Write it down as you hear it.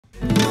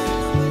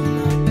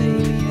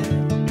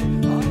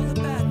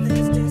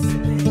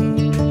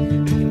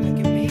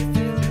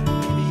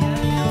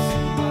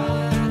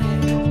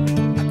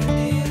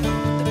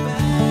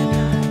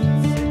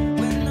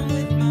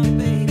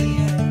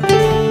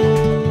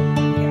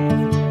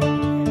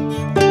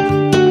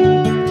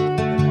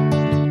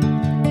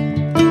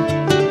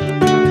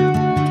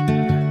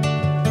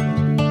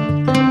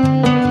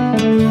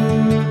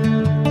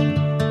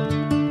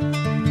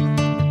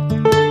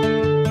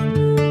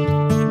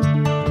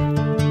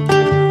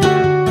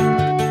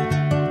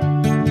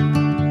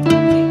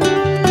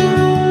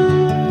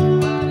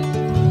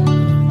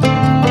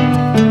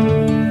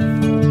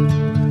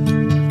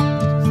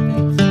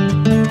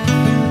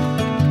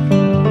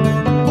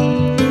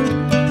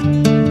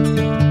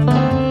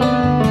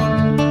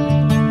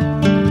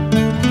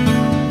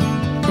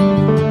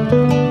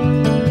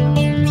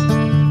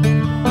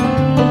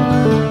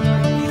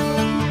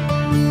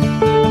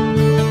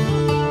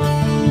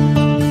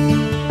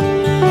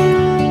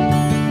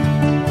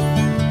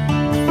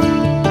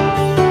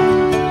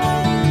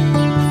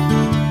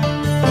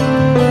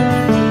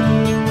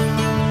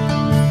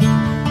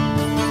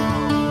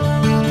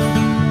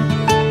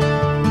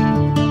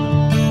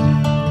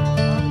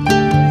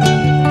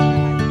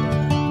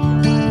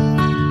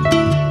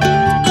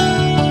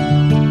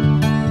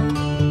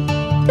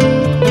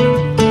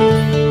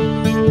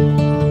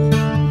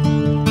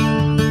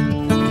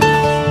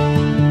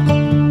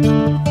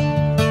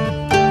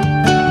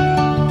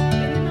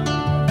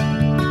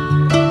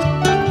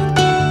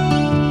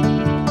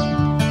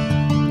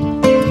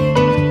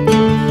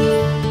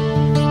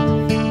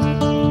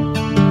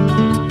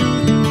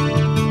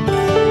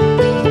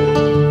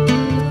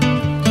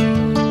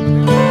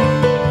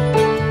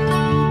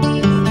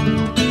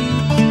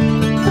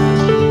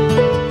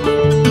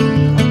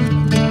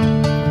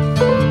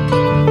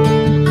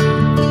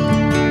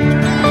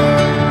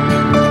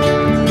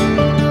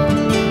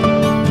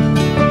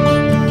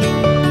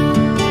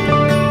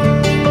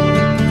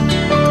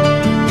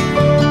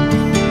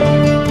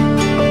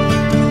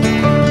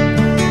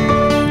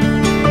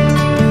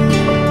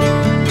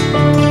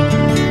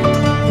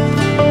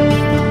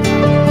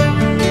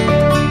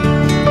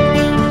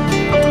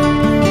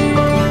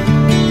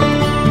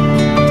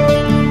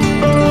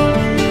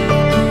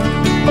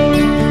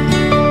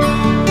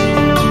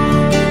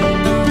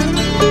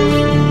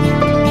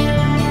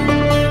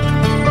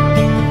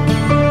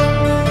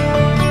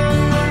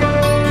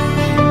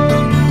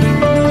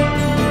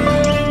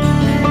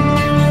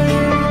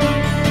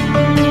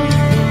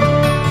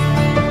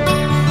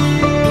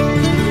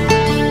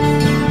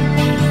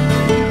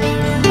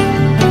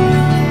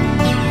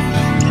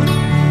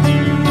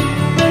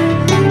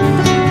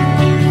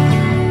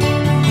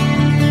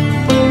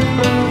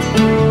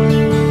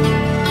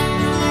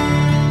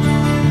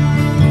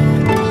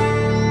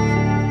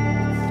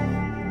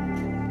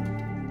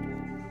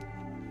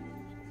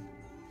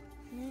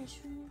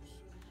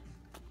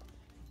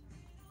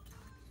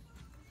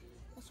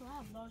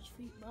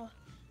feet, bro.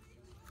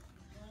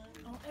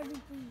 On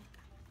everything.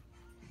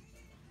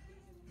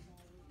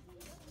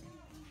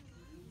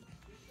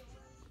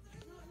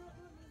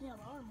 Yeah,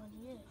 but our money,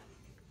 yeah.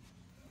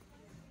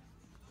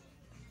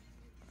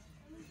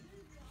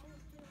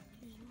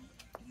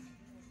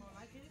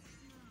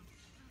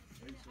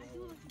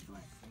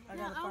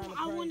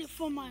 I want it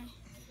for my.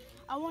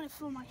 I want it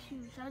for my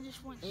shoes. I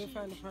just want. Let me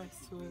find the price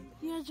to it.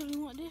 You actually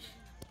want this?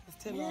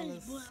 It's $10.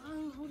 Yes, but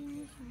I'm holding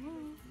this for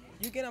mom.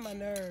 You get on my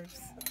nerves.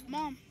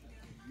 Mom,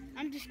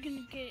 I'm just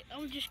gonna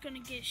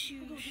get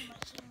shoes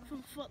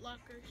from Foot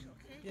Locker,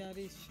 okay? Yeah,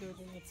 these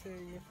children, I tell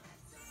you.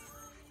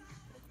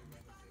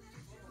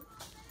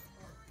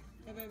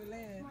 Hey, baby,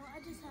 land. Well, I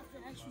just have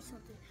to ask you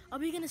something. Are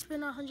we gonna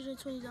spend our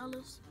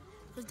 $120?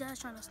 Because Dad's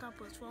trying to stop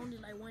us for only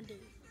like one day.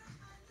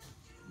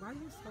 Why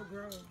you so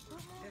grown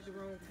at the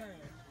wrong time?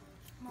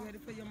 You ready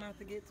for your mouth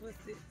to get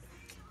twisted?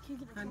 Can you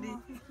get the Honey. phone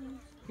off me,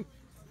 please?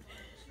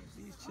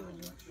 These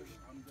children.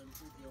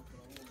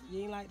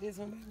 You ain't like this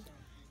one, baby?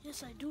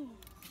 Yes, I do.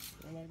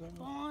 I like that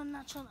Oh, one. I'm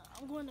not trying to.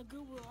 I'm going to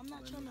Goodwill. I'm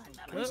not trying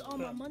to waste all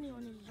my money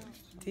on these joints.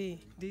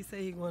 D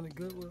say he going to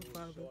Goodwill,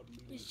 Father.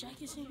 This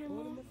jacket's in here,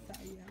 Hold Mom. him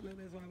aside. Yeah, I know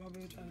that's why my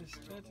baby trying to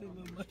stretch his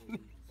little money.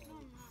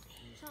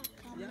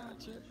 Y'all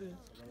tripping.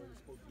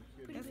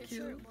 That's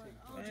cute.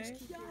 Hey,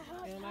 you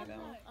don't like that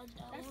one?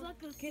 That's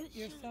like a Get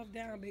yourself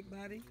down, big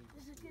body.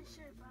 It's a good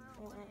shirt, but I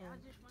don't want it.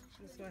 I just want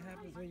That's what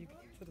happens when you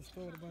go to the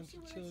store with a bunch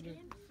of children.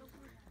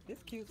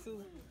 It's cute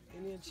too,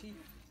 and then cheap.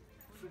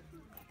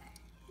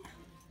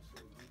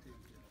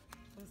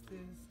 What's this?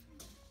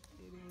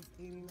 It is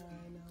 $89.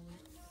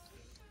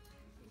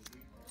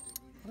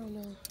 I don't know.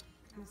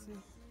 Let me see.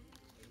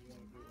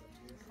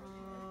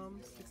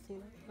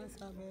 16. That's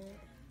not bad.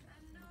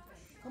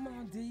 Come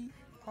on, D.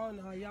 Oh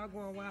no, y'all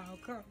going wild.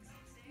 Come.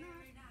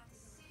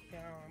 Yeah,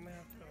 I'm gonna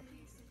have to.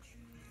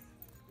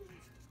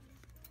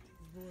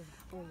 These boys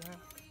going wild.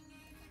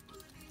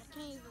 I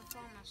can't even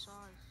find my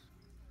size.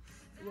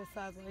 Your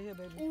size right here,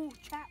 baby. Ooh,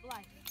 Trap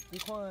Life. You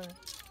crying?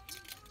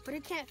 But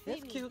it can't fit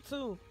It's me. cute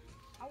too.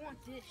 I want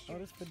this Oh, shirt.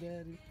 this for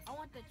daddy. I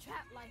want the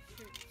Trap Life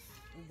shirts.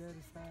 It's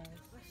daddy size.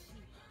 Let's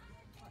see.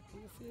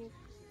 Let me see.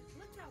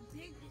 Look how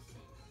big this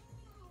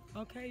is.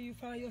 Okay, you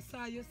find your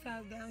size. Your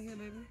size down here,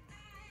 baby.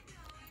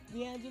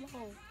 D'Angelo.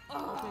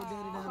 Okay,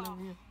 daddy down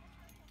over here.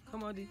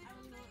 Come on, D.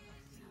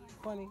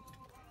 Funny.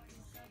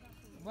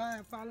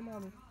 Ryan, follow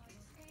mommy.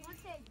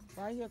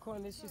 Right here,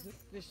 Corn. This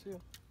shoe.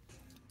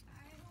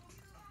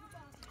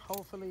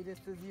 Hopefully this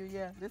is you.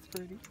 Yeah, this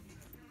pretty.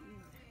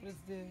 What is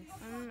this?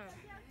 I don't know.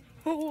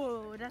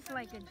 Oh, that's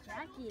like a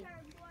jacket.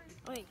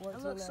 Wait,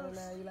 it looks so...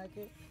 $14.99. You like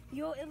it?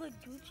 Yo, it looks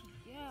Gucci.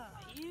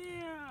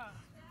 Yeah.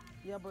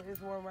 Yeah, but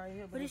it's one right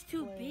here. But it's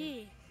too plain.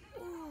 big.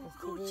 Ooh, It's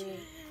too big. Gucci.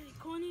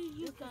 Connie,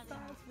 you It's got the size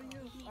it. for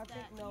you. You need I that.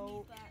 think You no.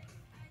 need that.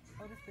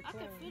 Oh, this the I can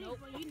clean. fit it,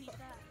 but you need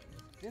that.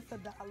 This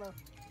 $1.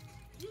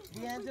 This-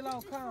 D'Angelo, if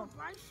we get this come. for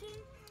Bryson,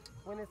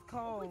 When it's if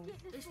cold. we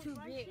get this It's for too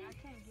Bryson, big. I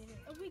can't get it.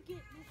 If we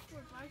get this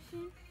for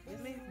Bryson,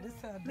 This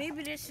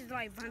Maybe this is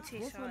like Vontae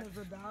This one size.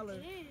 is $1.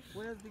 it is.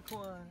 Where's the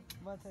corn?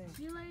 Vontae.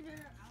 See you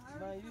later.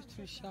 Man, you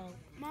too sharp.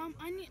 Mom,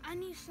 I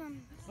need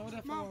some. Hold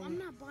that Mom, phone. I'm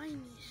not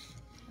buying this.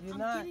 You're I'm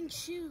not. getting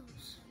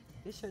shoes.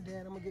 This your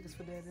dad. I'm gonna get this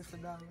for dad. This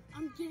 $1.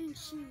 I'm getting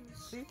shoes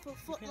See? for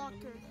Foot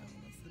Locker.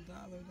 That's $1,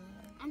 dad.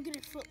 I'm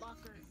getting Foot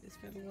Locker. It's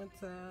for the one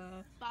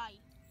time. Bye.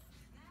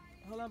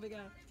 Hold on, big guy.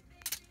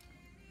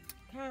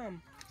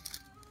 Come.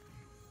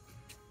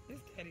 This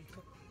daddy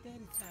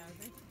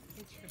size.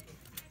 They tripping.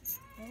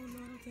 Oh no,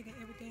 I'm taking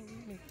everything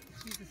with me.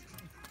 Jesus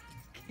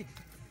Christ.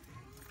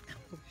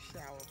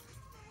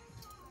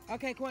 Shower.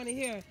 Okay, Quanny,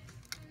 here.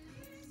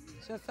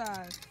 It's your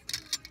size.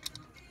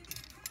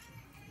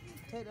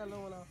 Take that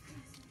little one off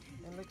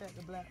and look at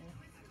the black one.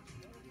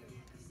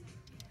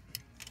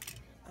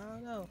 I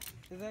don't know.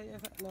 Is that your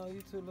size? No,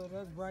 you too little.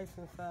 That's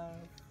Bryson's size.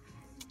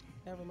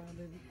 Never mind,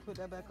 baby. Put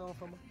that back on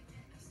for me.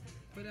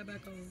 Put that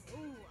back on.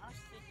 Ooh, I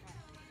think I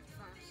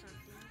found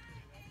something.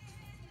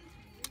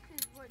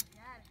 This is what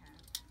Dad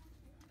has.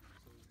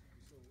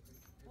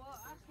 Well,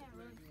 I can't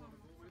really find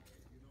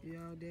it.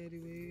 Y'all daddy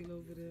way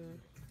over there.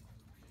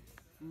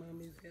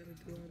 Mommy's gotta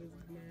do all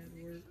this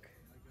mad work.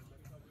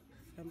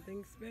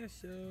 Something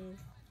special.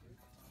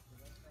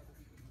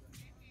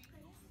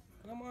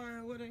 Come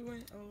on, where they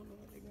went? Oh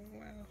Lord, they going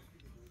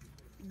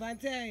wild.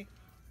 Vontae,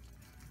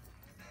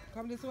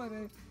 come this way,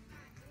 baby.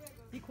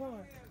 Be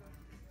quiet.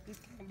 This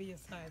can't be your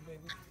size, baby.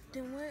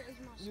 Then where is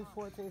my You sock?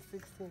 14,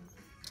 16.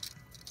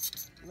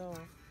 No,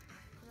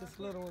 this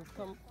little one.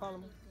 Come, follow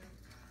me.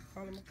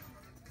 Follow me.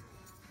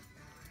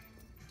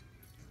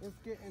 It's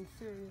getting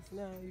serious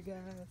now, you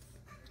guys.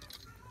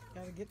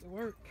 Gotta get to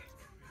work.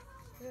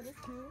 Yeah, that's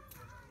cute.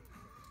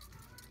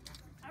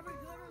 I regret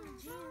on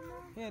the jeans,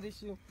 Mom. Yeah,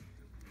 this you.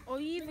 Oh,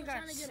 you even Nigga got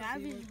tryna get a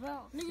Savage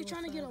belt. Nigga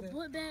trying to get a size that?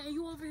 book bag and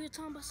you over here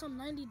talking about some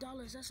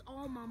 $90. That's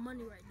all my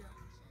money right there.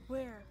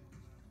 Where?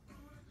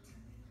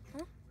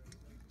 Huh?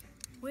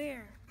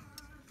 Where?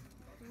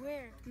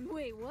 Where?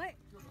 Wait, what?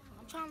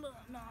 I'm trying to.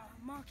 Nah,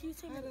 Mom, can you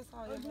take How me? that's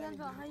all your Bianca,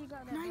 money how you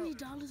got that?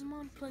 $90,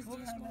 Mom, plus Who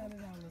this got one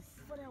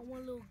 $90? for that one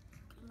little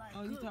like.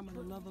 Oh, you good, talking about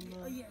but- another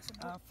little Oh yes, a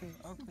book. outfit?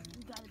 Okay.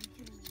 You gotta be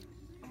kidding me.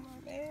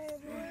 Man,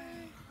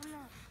 I'm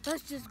not.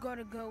 Let's just go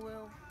to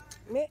Goodwill.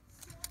 man,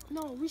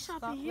 No, we shopping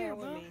stop here, playing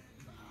bro. with me.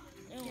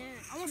 And Yeah.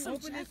 I want some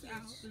Open this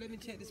jackets. out. Let me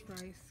check this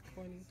price,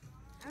 Courtney.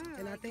 I don't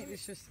And I like think it.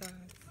 this your size.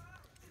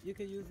 You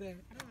can use that.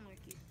 I don't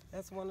like it.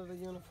 That's one of the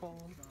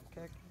uniforms.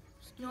 Khaki.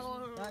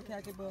 No. Not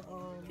khaki, but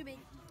Too big.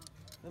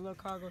 the little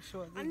cargo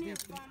shorts. I It's need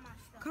to decent. find my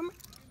stuff. Come on.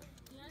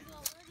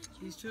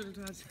 These children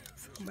trying to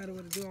tell somebody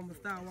what to do. I'm gonna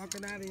start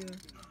walking out of here.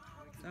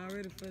 It's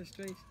already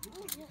frustration.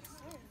 Oh yes,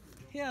 sir.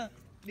 Here,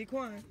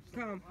 Dequan,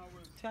 come.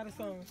 Try the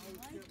song.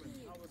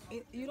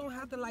 You don't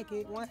have to like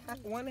it.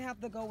 One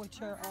have to go with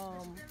your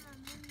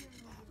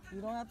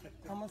You don't have to.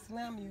 I'm gonna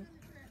slam you.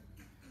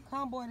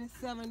 Come, boy, this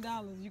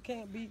 $7. You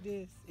can't beat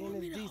this, and Want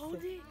me it's to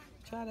hold decent. it?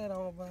 Try that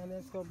on, Vine.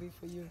 That's gonna be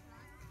for you.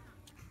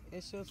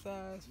 It's your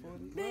size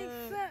 40. Big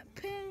What? fat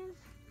pin.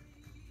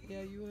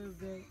 Yeah, you is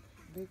that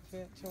big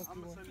fat chunky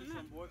one.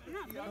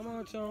 Not Come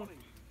on, chunk.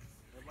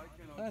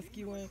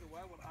 Husky one.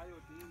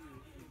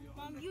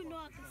 Mom, you know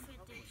I can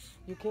fit this.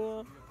 You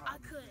can? I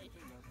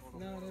could.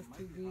 No, that's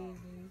too big,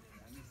 baby.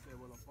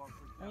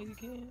 Oh, you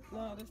can?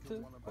 No, that's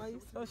too. Why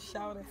you so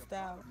shout and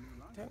style?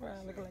 Turn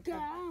around looking like Dad,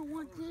 that. I don't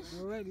want this.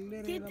 You're already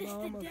little Get in this the to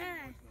almost.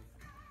 Dad.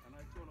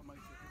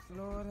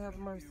 Lord have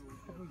mercy.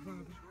 Heavenly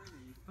Father.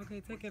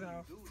 Okay, take it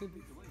off. Too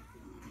big.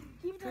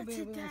 Give Too that big.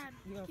 to We Dad.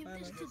 gonna Give find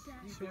this out. to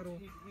Dad. Short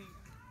one.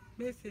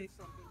 Miss it.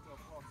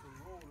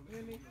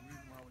 Really?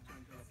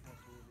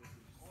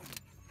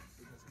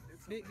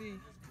 Big D.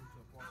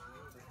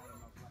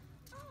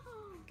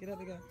 Get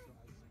up again.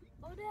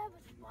 Oh, they have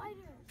a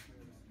spider.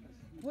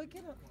 What?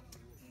 Get up.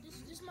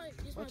 This might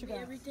What be you got?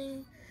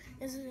 everything.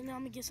 Is it? Now I'm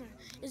gonna get some.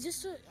 Is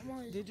this a?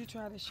 Did you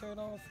try the shirt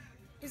on?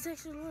 It's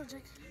extra large.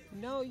 Like,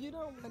 No, you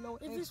don't want no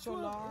If it's extra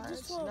 12, large.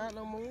 just 12. Not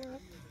no more.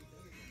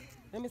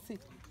 Let me see.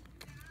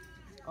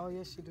 Oh,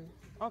 yes, you do.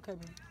 Okay,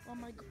 baby. on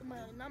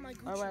not my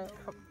Gucci. All right.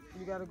 belt.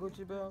 You got a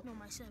Gucci belt? No,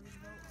 my Savage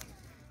belt.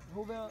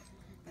 Who belt?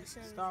 My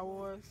Savage. Star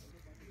Wars.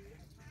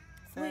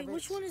 Wait, Savage.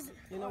 which one is it?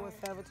 You know what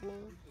Savage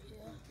means? Yeah.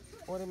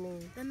 What it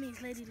means? That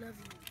means lady love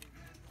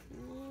you.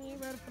 You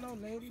ain't ready for no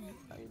lady. You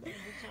better get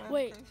your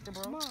Wait, education,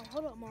 bro. Mom,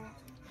 hold up, Mom.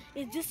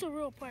 It's just a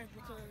real price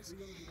because.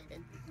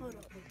 Hold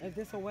up. Is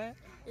this a what?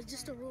 It's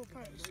just a real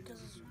price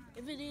because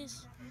if it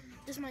is,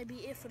 this might be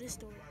it for this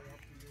store.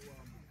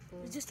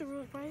 It's just a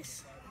real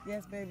price.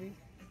 Yes, baby.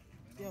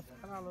 Yeah,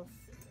 $5.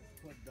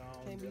 Put down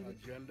Can't the beat it.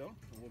 agenda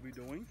of what we're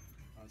doing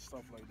and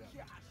stuff like that.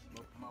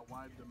 Look, my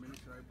wife, the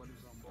minister, everybody's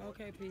on board.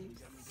 Okay,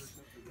 peeps.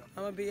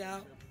 I'm gonna be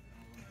out.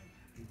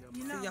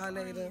 You're See not y'all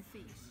wearing later. your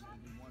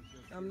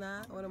face. I'm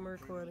not when I'm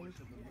recording.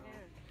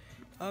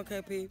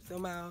 Okay, peeps.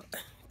 I'm out.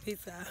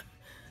 Peace out.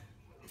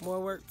 More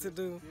work to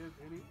do. If there's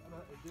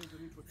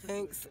any particular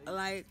Thanks.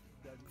 Like,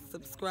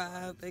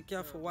 subscribe. Thank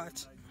y'all for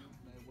watching.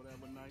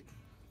 whatever night,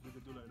 we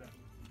could do like that.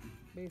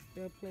 They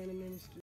still playing the ministry.